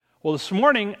Well, this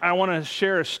morning, I want to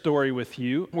share a story with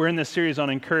you. We're in this series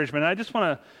on encouragement. I just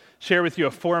want to share with you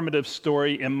a formative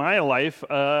story in my life.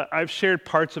 I've shared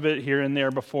parts of it here and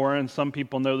there before, and some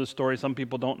people know the story, some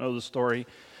people don't know the story.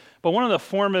 But one of the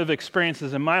formative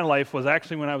experiences in my life was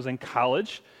actually when I was in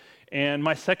college. And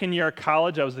my second year of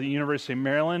college, I was at the University of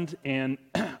Maryland, and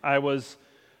I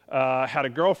had a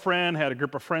girlfriend, had a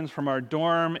group of friends from our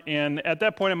dorm, and at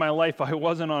that point in my life, I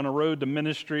wasn't on a road to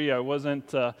ministry. I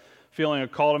wasn't feeling a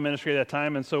call to ministry at that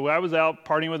time, and so I was out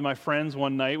partying with my friends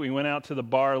one night. We went out to the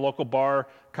bar, local bar,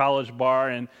 college bar,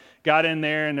 and got in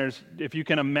there, and there's, if you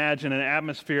can imagine, an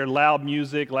atmosphere, loud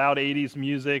music, loud 80s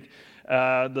music,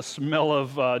 the smell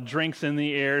of drinks in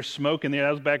the air, smoke in the air.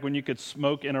 That was back when you could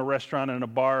smoke in a restaurant and a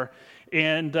bar,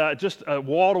 and just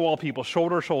wall-to-wall people,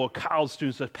 shoulder-to-shoulder, college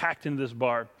students just packed into this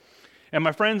bar. And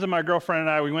my friends and my girlfriend and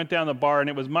I, we went down the bar, and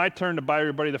it was my turn to buy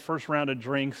everybody the first round of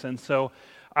drinks, and so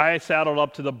I saddled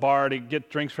up to the bar to get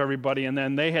drinks for everybody, and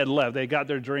then they had left. They got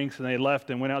their drinks, and they left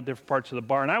and went out different parts of the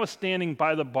bar, and I was standing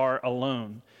by the bar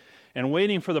alone and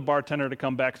waiting for the bartender to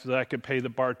come back so that I could pay the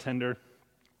bartender.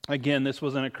 Again, this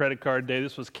wasn't a credit card day.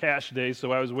 This was cash day,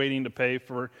 so I was waiting to pay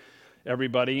for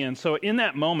everybody. And so in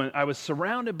that moment, I was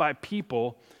surrounded by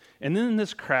people, and in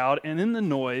this crowd, and in the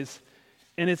noise,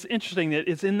 and it's interesting that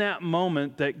it's in that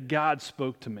moment that God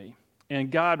spoke to me. And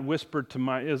God whispered to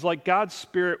it was like God's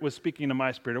spirit was speaking to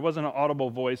my spirit. It wasn't an audible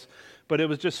voice, but it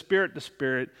was just spirit to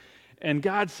spirit. And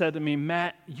God said to me,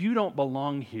 Matt, you don't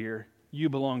belong here. You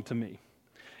belong to me.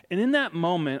 And in that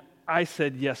moment, I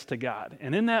said yes to God.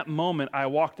 And in that moment, I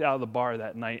walked out of the bar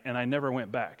that night, and I never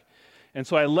went back. And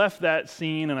so I left that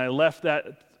scene, and I left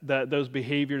those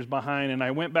behaviors behind, and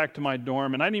I went back to my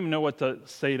dorm, and I didn't even know what to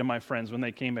say to my friends when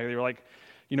they came back. They were like,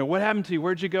 you know, what happened to you?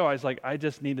 Where'd you go? I was like, I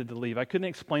just needed to leave. I couldn't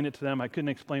explain it to them. I couldn't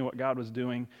explain what God was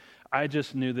doing. I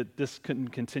just knew that this couldn't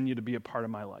continue to be a part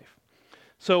of my life.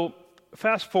 So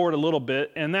fast forward a little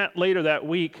bit, and later that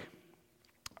week,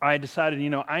 I decided,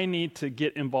 I need to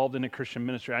get involved in a Christian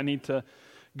ministry. I need to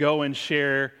go and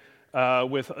share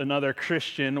with another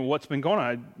Christian what's been going on.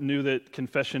 I knew that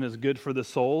confession is good for the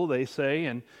soul, they say,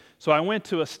 and so I went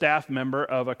to a staff member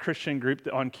of a Christian group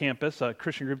on campus, a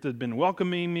Christian group that had been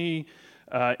welcoming me,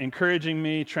 encouraging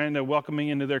me, trying to welcome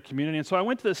me into their community. And so I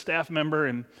went to the staff member,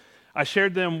 and I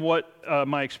shared them what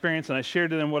my experience, and I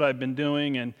shared to them what I've been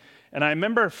doing. And I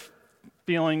remember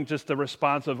feeling just the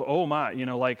response of, oh my,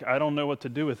 I don't know what to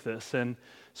do with this. And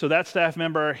so that staff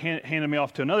member handed me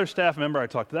off to another staff member. I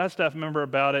talked to that staff member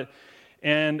about it.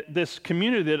 And this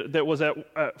community that was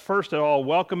at first at all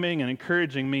welcoming and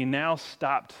encouraging me now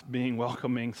stopped being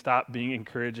welcoming, stopped being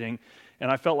encouraging. And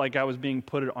I felt like I was being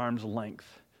put at arm's length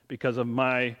because of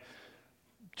my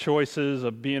choices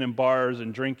of being in bars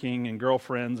and drinking and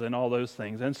girlfriends and all those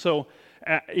things. And so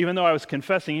even though I was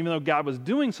confessing, even though God was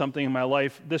doing something in my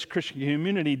life, this Christian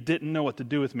community didn't know what to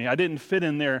do with me. I didn't fit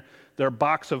in their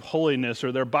box of holiness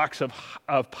or their box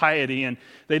of piety, and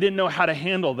they didn't know how to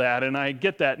handle that, and I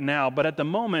get that now. But at the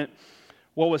moment,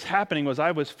 what was happening was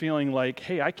I was feeling like,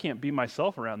 hey, I can't be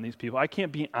myself around these people. I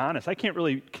can't be honest. I can't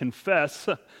really confess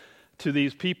to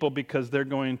these people because they're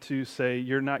going to say,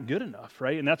 you're not good enough,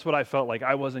 right? And that's what I felt like.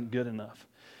 I wasn't good enough.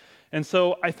 And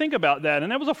so I think about that,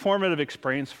 and that was a formative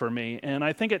experience for me. And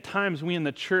I think at times we in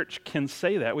the church can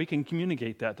say that. We can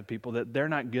communicate that to people, that they're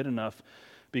not good enough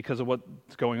because of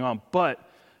what's going on. But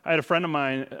I had a friend of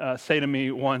mine say to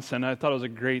me once, and I thought it was a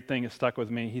great thing. It stuck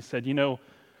with me. He said,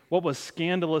 what was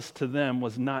scandalous to them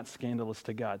was not scandalous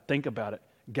to God. Think about it.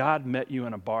 God met you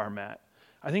in a bar, Matt.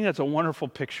 I think that's a wonderful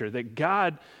picture,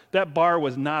 that bar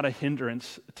was not a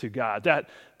hindrance to God.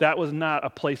 That was not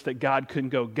a place that God couldn't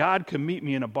go. God could meet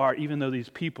me in a bar even though these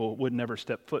people would never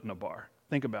step foot in a bar.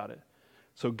 Think about it.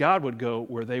 So God would go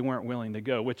where they weren't willing to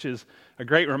go, which is a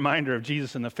great reminder of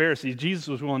Jesus and the Pharisees. Jesus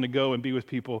was willing to go and be with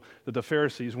people that the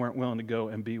Pharisees weren't willing to go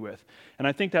and be with. And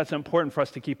I think that's important for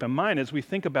us to keep in mind as we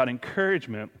think about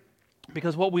encouragement,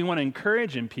 because what we want to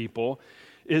encourage in people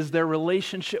is their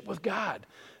relationship with God.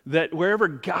 That wherever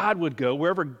God would go,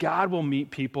 wherever God will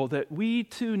meet people, that we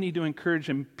too need to encourage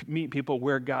and meet people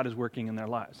where God is working in their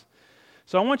lives.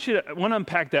 So I want to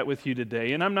unpack that with you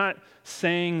today. And I'm not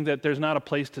saying that there's not a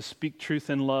place to speak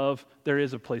truth in love. There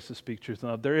is a place to speak truth in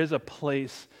love. There is a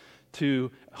place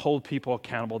to hold people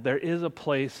accountable. There is a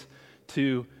place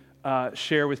to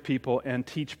share with people and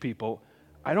teach people.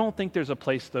 I don't think there's a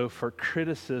place, though, for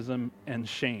criticism and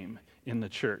shame in the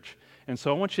church. And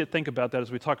so I want you to think about that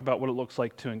as we talk about what it looks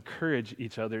like to encourage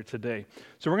each other today.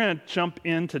 So we're going to jump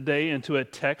in today into a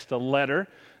text, a letter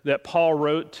that Paul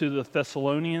wrote to the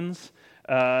Thessalonians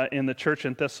in the church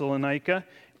in Thessalonica.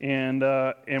 and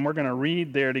we're going to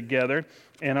read there together.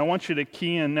 And I want you to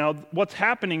key in. Now, what's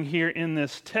happening here in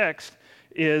this text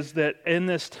is that in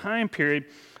this time period,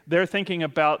 they're thinking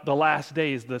about the last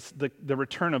days, the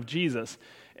return of Jesus.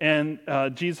 And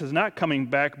Jesus is not coming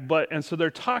back, and so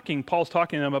Paul's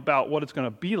talking to them about what it's going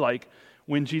to be like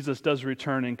when Jesus does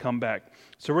return and come back.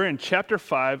 So we're in chapter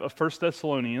 5 of 1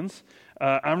 Thessalonians.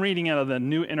 I'm reading out of the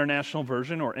New International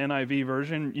Version or NIV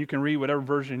version. You can read whatever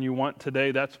version you want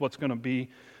today. That's what's going to be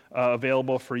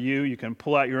available for you. You can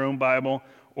pull out your own Bible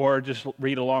or just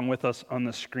read along with us on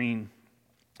the screen.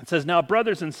 It says, "Now,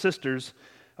 brothers and sisters,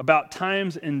 about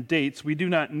times and dates we do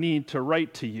not need to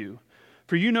write to you,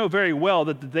 for you know very well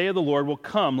that the day of the Lord will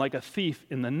come like a thief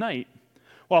in the night.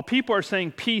 While people are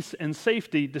saying peace and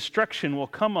safety, destruction will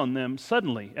come on them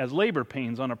suddenly as labor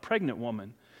pains on a pregnant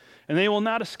woman, and they will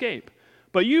not escape.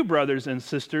 But you, brothers and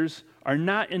sisters, are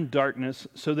not in darkness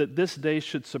so that this day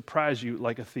should surprise you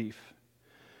like a thief.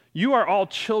 You are all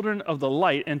children of the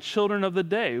light and children of the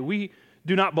day. We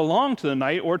do not belong to the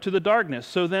night or to the darkness.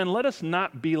 So then let us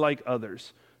not be like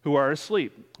others who are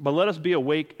asleep, but let us be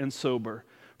awake and sober.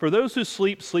 For those who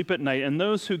sleep, sleep at night, and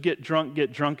those who get drunk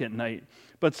at night.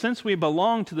 But since we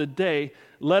belong to the day,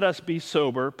 let us be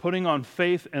sober, putting on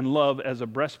faith and love as a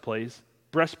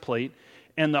breastplate,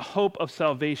 and the hope of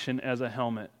salvation as a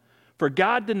helmet. For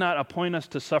God did not appoint us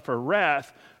to suffer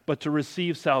wrath, but to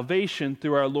receive salvation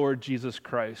through our Lord Jesus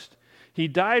Christ. He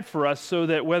died for us so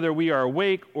that whether we are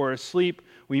awake or asleep,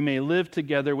 we may live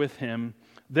together with him.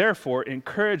 Therefore,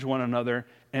 encourage one another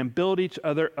and build each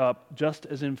other up, just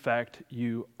as in fact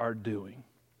you are doing."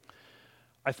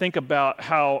 I think about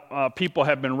how people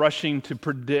have been rushing to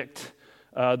predict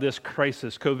this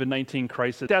crisis, COVID-19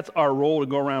 crisis. That's our role, to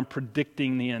go around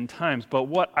predicting the end times. But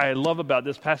what I love about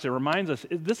this passage, it reminds us,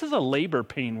 this is a labor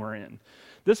pain we're in.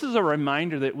 This is a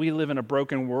reminder that we live in a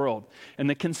broken world. And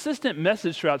the consistent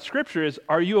message throughout Scripture is,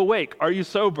 are you awake? Are you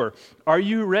sober? Are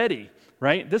you ready?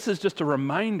 Right? This is just a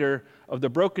reminder of the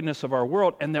brokenness of our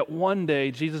world, and that one day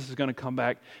Jesus is going to come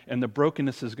back and the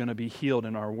brokenness is going to be healed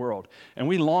in our world. And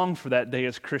we long for that day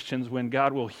as Christians when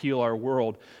God will heal our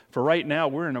world. For right now,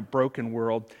 we're in a broken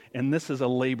world, and this is a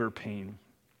labor pain.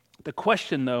 The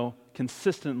question, though,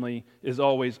 consistently is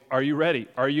always, are you ready?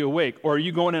 Are you awake? Or are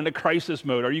you going into crisis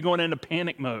mode? Are you going into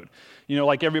panic mode? You know,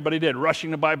 like everybody did,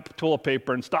 rushing to buy toilet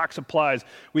paper and stock supplies.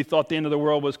 We thought the end of the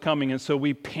world was coming, and so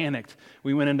we panicked.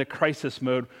 We went into crisis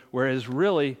mode, whereas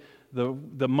really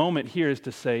the moment here is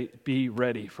to say, be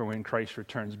ready for when Christ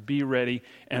returns. Be ready.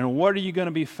 And what are you going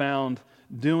to be found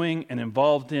doing and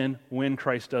involved in when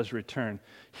Christ does return?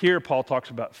 Here, Paul talks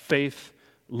about faith,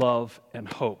 love, and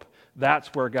hope.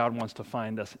 That's where God wants to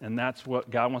find us, and that's what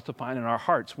God wants to find in our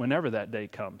hearts whenever that day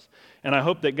comes. And I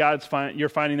hope that you're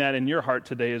finding that in your heart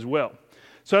today as well.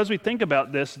 So as we think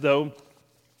about this, though,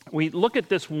 we look at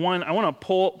this one. I want to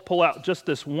pull out just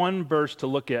this one verse to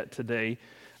look at today,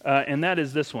 and that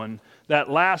is this one, that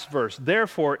last verse.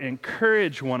 Therefore,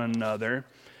 encourage one another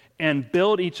and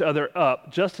build each other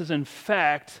up, just as in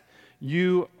fact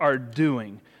you are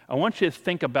doing. I want you to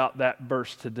think about that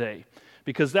verse today,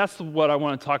 because that's what I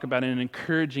want to talk about in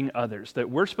encouraging others, that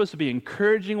we're supposed to be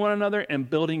encouraging one another and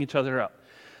building each other up.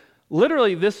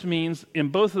 Literally, this means, in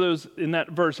both of those, in that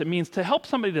verse, it means to help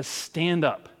somebody to stand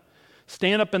up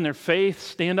in their faith,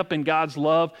 stand up in God's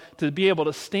love, to be able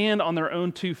to stand on their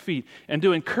own 2 feet. And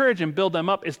to encourage and build them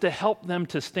up is to help them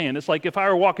to stand. It's like if I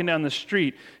were walking down the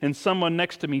street and someone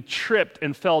next to me tripped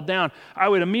and fell down, I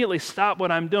would immediately stop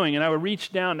what I'm doing and I would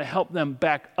reach down to help them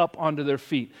back up onto their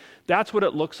feet. That's what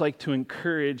it looks like to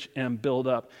encourage and build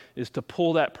up, is to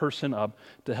pull that person up,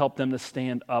 to help them to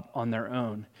stand up on their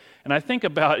own. And I think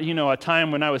about, a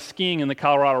time when I was skiing in the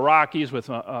Colorado Rockies with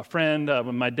a friend,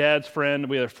 with my dad's friend.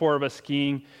 We had 4 of us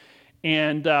skiing.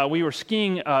 And we were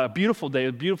skiing a beautiful day,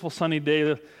 a beautiful sunny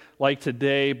day like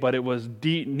today, but it was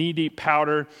knee-deep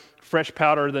powder, fresh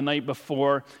powder the night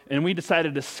before. And we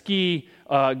decided to ski,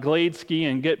 glade ski,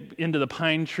 and get into the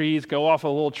pine trees, go off a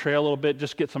little trail a little bit,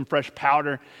 just get some fresh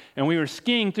powder. And we were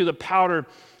skiing through the powder.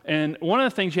 And one of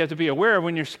the things you have to be aware of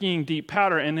when you're skiing deep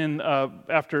powder, and then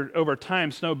over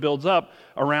time, snow builds up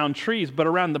around trees, but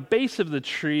around the base of the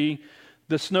tree,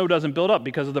 the snow doesn't build up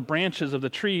because of the branches of the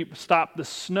tree stop the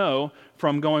snow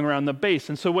from going around the base.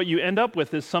 And so what you end up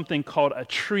with is something called a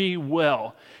tree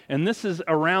well. And this is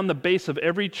around the base of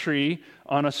every tree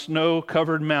on a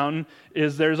snow-covered mountain,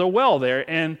 there's a well there.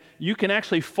 And you can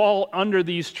actually fall under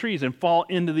these trees and fall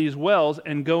into these wells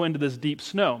and go into this deep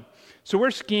snow. So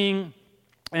we're skiing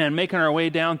and making our way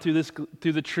down through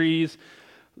the trees,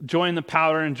 enjoying the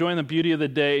powder, enjoying the beauty of the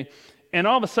day. And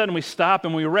all of a sudden we stop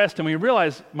and we rest and we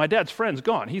realize my dad's friend's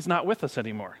gone. He's not with us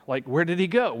anymore. Like, where did he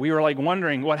go? We were like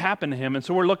wondering what happened to him. And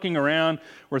so we're looking around.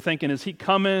 We're thinking, is he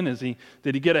coming?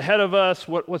 Did he get ahead of us?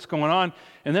 What's going on?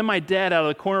 And then my dad, out of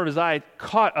the corner of his eye,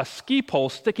 caught a ski pole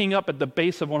sticking up at the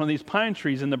base of one of these pine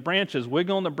trees, and the branches,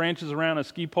 wiggling the branches around. A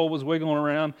ski pole was wiggling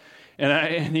around.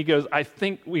 And he goes, I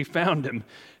think we found him.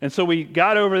 And so we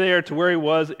got over there to where he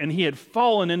was, and he had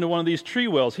fallen into one of these tree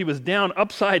wells. He was down,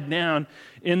 upside down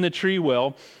in the tree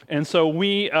well. And so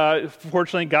we,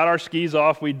 fortunately, got our skis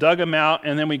off. We dug him out,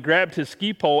 and then we grabbed his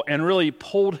ski pole and really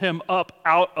pulled him up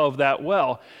out of that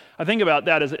well. I think about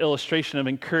that as an illustration of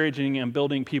encouraging and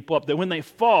building people up, that when they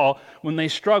fall, when they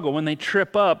struggle, when they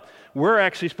trip up, we're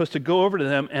actually supposed to go over to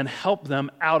them and help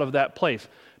them out of that place.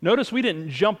 Notice we didn't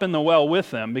jump in the well with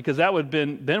them, because that would have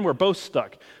been, then we're both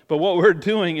stuck. But what we're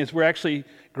doing is we're actually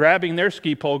grabbing their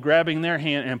ski pole, grabbing their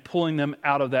hand, and pulling them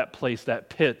out of that place, that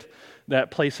pit,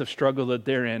 that place of struggle that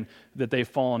they're in, that they've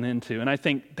fallen into. And I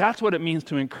think that's what it means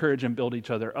to encourage and build each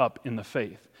other up in the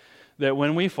faith. That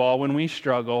when we fall, when we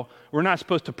struggle, we're not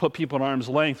supposed to put people at arm's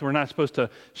length. We're not supposed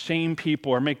to shame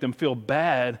people or make them feel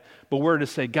bad, but we're to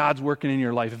say, God's working in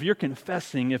your life. If you're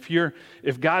confessing,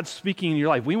 if God's speaking in your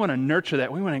life, we want to nurture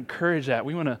that. We want to encourage that.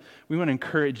 We want to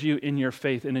encourage you in your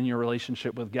faith and in your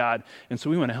relationship with God. And so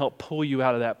we want to help pull you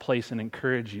out of that place and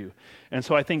encourage you. And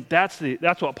so I think that's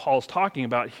what Paul's talking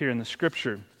about here in the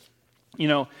scripture. You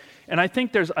know, and I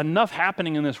think there's enough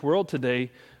happening in this world today.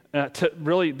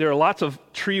 There are lots of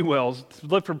tree wells,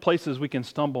 different places we can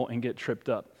stumble and get tripped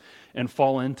up and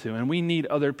fall into. And we need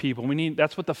other people.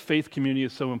 That's what the faith community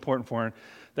is so important for. And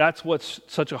that's what's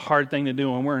such a hard thing to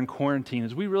do when we're in quarantine,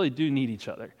 is we really do need each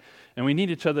other. And we need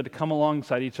each other to come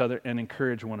alongside each other and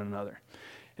encourage one another.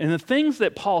 And the things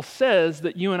that Paul says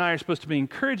that you and I are supposed to be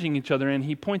encouraging each other in,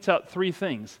 he points out three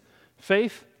things: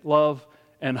 faith, love,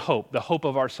 and hope, the hope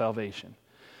of our salvation.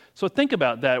 So think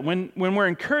about that. When we're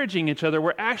encouraging each other,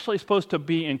 we're actually supposed to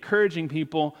be encouraging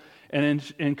people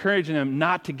and encouraging them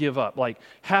not to give up. Like,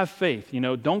 have faith.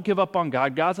 Don't give up on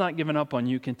God. God's not giving up on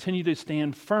you. Continue to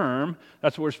stand firm.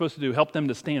 That's what we're supposed to do. Help them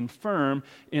to stand firm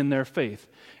in their faith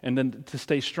and then to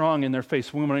stay strong in their faith.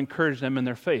 So we want to encourage them in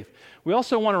their faith. We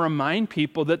also want to remind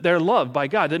people that they're loved by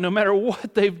God, that no matter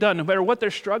what they've done, no matter what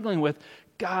they're struggling with,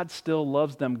 God still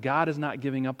loves them. God is not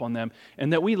giving up on them,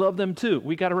 and that we love them too.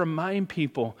 We got to remind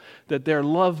people that they're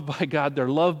loved by God. They're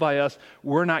loved by us.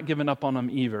 We're not giving up on them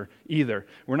either.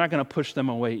 We're not going to push them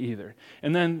away either.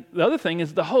 And then the other thing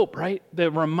is the hope, right?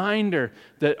 The reminder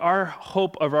that our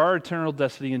hope of our eternal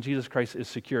destiny in Jesus Christ is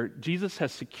secure. Jesus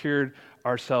has secured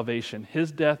our salvation.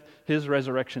 His death, his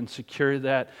resurrection secured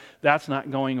that. That's not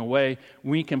going away.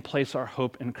 We can place our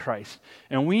hope in Christ.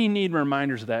 And we need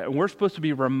reminders of that. And we're supposed to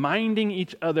be reminding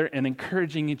each other and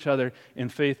encouraging each other in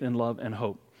faith and love and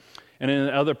hope. And in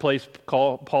another place,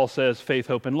 Paul says faith,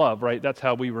 hope, and love, right? That's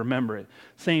how we remember it.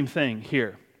 Same thing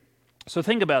here. So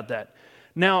think about that.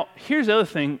 Now, here's the other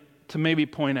thing to maybe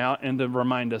point out and to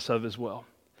remind us of as well.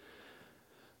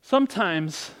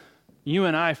 Sometimes you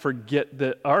and I forget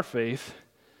that our faith,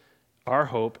 our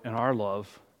hope, and our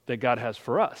love that God has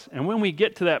for us. And when we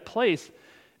get to that place,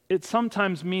 it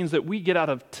sometimes means that we get out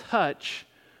of touch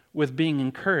with being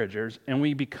encouragers and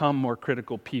we become more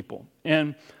critical people.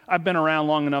 And I've been around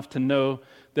long enough to know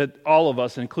that all of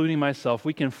us, including myself,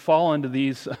 we can fall into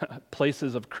these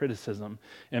places of criticism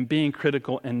and being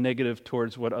critical and negative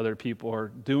towards what other people are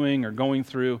doing or going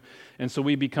through. And so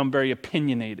we become very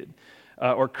opinionated.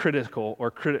 Or critical,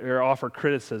 or offer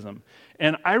criticism.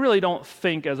 And I really don't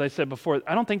think, as I said before,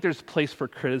 I don't think there's a place for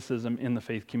criticism in the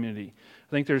faith community. I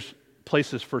think there's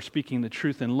places for speaking the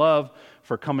truth in love,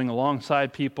 for coming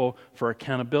alongside people, for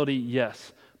accountability,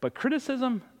 yes. But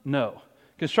criticism, no.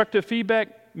 Constructive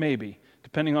feedback, maybe,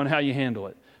 depending on how you handle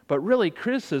it. But really,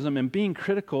 criticism and being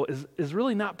critical is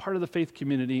really not part of the faith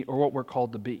community or what we're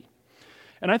called to be.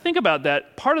 And I think about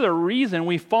that, part of the reason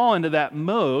we fall into that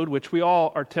mode, which we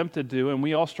all are tempted to do and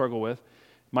we all struggle with,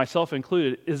 myself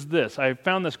included, is this. I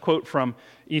found this quote from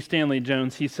E. Stanley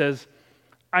Jones. He says,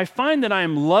 I find that I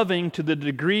am loving to the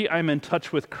degree I'm in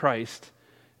touch with Christ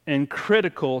and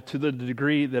critical to the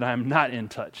degree that I'm not in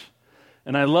touch.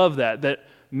 And I love that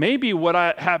maybe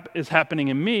what is happening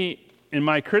in me, in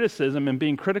my criticism and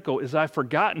being critical, is I've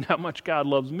forgotten how much God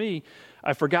loves me.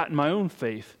 I've forgotten my own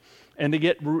faith. And to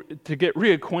get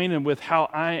reacquainted with how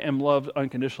I am loved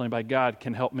unconditionally by God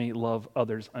can help me love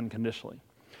others unconditionally.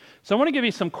 So I want to give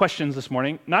you some questions this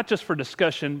morning, not just for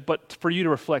discussion, but for you to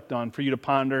reflect on, for you to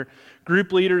ponder.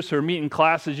 Group leaders who are meeting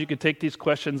classes, you could take these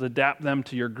questions, adapt them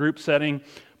to your group setting.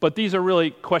 But these are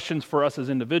really questions for us as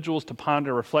individuals to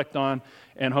ponder, reflect on,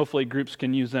 and hopefully groups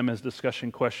can use them as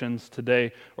discussion questions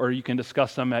today, or you can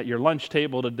discuss them at your lunch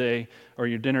table today or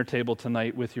your dinner table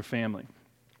tonight with your family.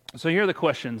 So here are the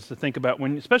questions to think about,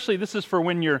 especially this is for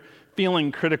when you're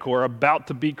feeling critical or about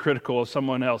to be critical of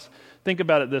someone else. Think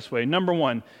about it this way. Number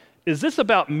one, is this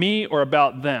about me or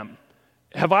about them?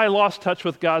 Have I lost touch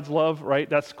with God's love, right?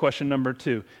 That's question number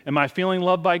two. Am I feeling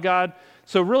loved by God?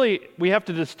 So really, we have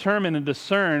to determine and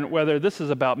discern whether this is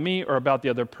about me or about the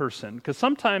other person. Because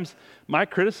sometimes my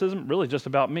criticism really just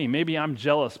about me. Maybe I'm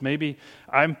jealous. Maybe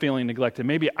I'm feeling neglected.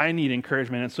 Maybe I need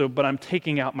encouragement. But I'm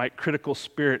taking out my critical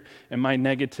spirit and my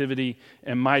negativity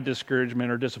and my discouragement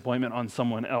or disappointment on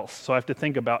someone else. So I have to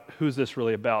think about who's this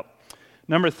really about.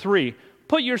 Number three,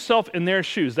 put yourself in their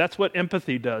shoes. That's what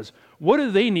empathy does. What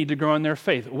do they need to grow in their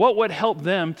faith? What would help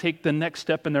them take the next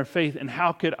step in their faith, and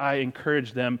how could I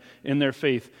encourage them in their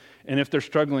faith? And if they're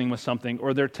struggling with something,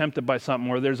 or they're tempted by something,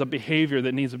 or there's a behavior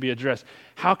that needs to be addressed,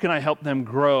 how can I help them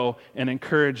grow and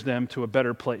encourage them to a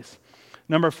better place?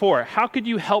 Number four, how could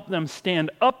you help them stand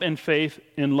up in faith,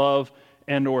 in love,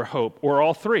 and or hope, or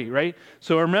all three, right?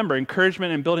 So remember,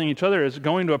 encouragement and building each other is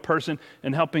going to a person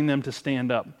and helping them to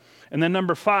stand up. And then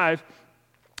number five,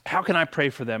 how can I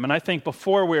pray for them? And I think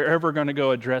before we're ever going to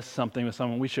go address something with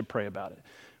someone, we should pray about it.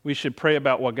 We should pray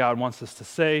about what God wants us to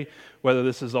say, whether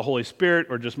this is the Holy Spirit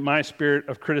or just my spirit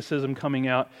of criticism coming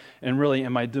out, and really,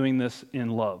 am I doing this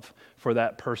in love for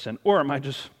that person? Or am I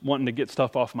just wanting to get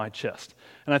stuff off my chest?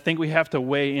 And I think we have to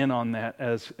weigh in on that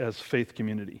as faith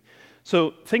community.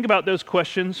 So think about those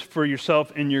questions for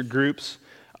yourself and your groups.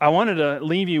 I wanted to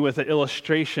leave you with an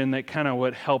illustration that kind of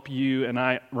would help you and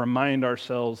I remind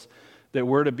ourselves that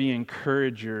we're to be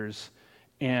encouragers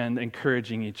and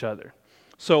encouraging each other.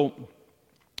 So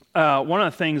one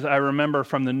of the things I remember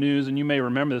from the news, and you may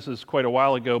remember this is quite a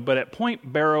while ago, but at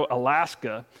Point Barrow,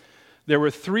 Alaska, there were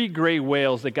 3 gray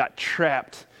whales that got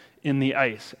trapped in the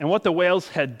ice. And what the whales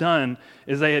had done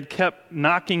is they had kept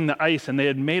knocking the ice, and they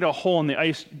had made a hole in the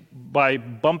ice by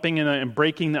bumping in it and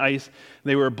breaking the ice.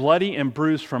 They were bloody and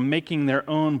bruised from making their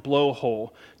own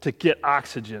blowhole to get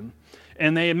oxygen.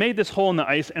 And they had made this hole in the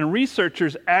ice, and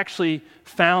researchers actually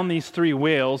found these 3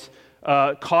 whales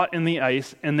caught in the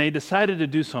ice, and they decided to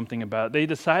do something about it. They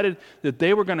decided that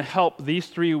they were going to help these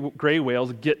 3 gray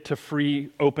whales get to free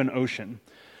open ocean.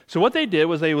 So what they did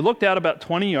was they looked out about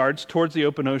 20 yards towards the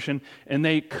open ocean, and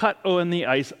they cut in the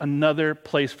ice another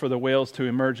place for the whales to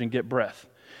emerge and get breath.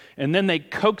 And then they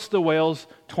coaxed the whales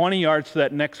 20 yards to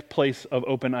that next place of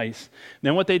open ice.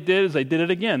 Then what they did is they did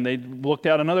it again. They looked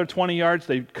out another 20 yards.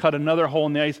 They cut another hole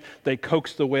in the ice. They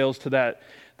coaxed the whales to that.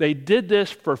 They did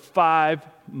this for 5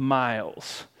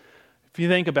 miles. If you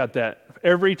think about that,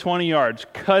 every 20 yards,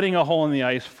 cutting a hole in the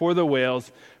ice for the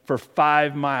whales for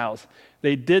 5 miles.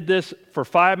 They did this for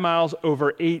 5 miles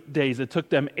over 8 days. It took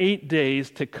them 8 days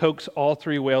to coax all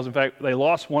 3 whales. In fact, they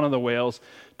lost one of the whales.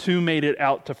 2 made it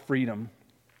out to freedom.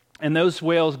 And those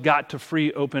whales got to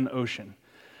free open ocean.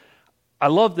 I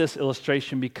love this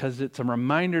illustration because it's a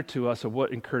reminder to us of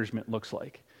what encouragement looks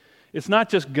like. It's not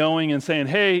just going and saying,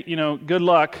 hey, good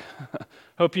luck.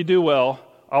 Hope you do well.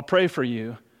 I'll pray for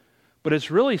you. But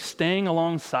it's really staying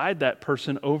alongside that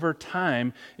person over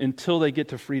time until they get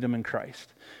to freedom in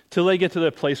Christ. Till they get to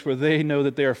the place where they know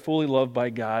that they are fully loved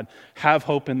by God, have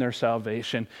hope in their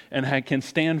salvation, and can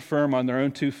stand firm on their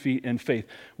own 2 feet in faith.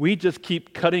 We just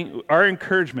keep cutting our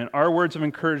encouragement, our words of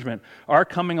encouragement, our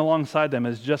coming alongside them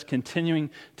is just continuing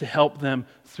to help them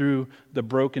through the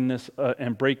brokenness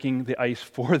and breaking the ice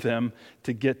for them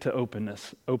to get to open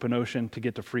ocean, to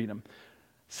get to freedom.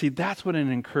 See, that's what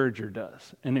an encourager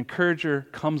does. An encourager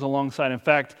comes alongside. In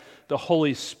fact, the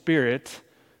Holy Spirit,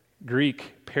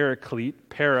 Greek paraclete,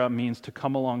 para means to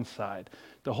come alongside.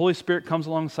 The Holy Spirit comes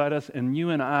alongside us, and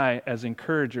you and I, as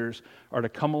encouragers, are to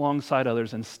come alongside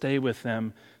others and stay with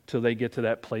them till they get to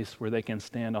that place where they can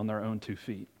stand on their own 2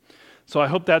 feet. So I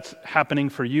hope that's happening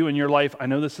for you in your life. I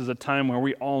know this is a time where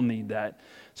we all need that.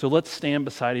 So let's stand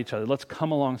beside each other. Let's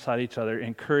come alongside each other,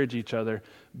 encourage each other,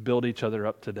 build each other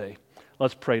up today.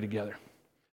 Let's pray together.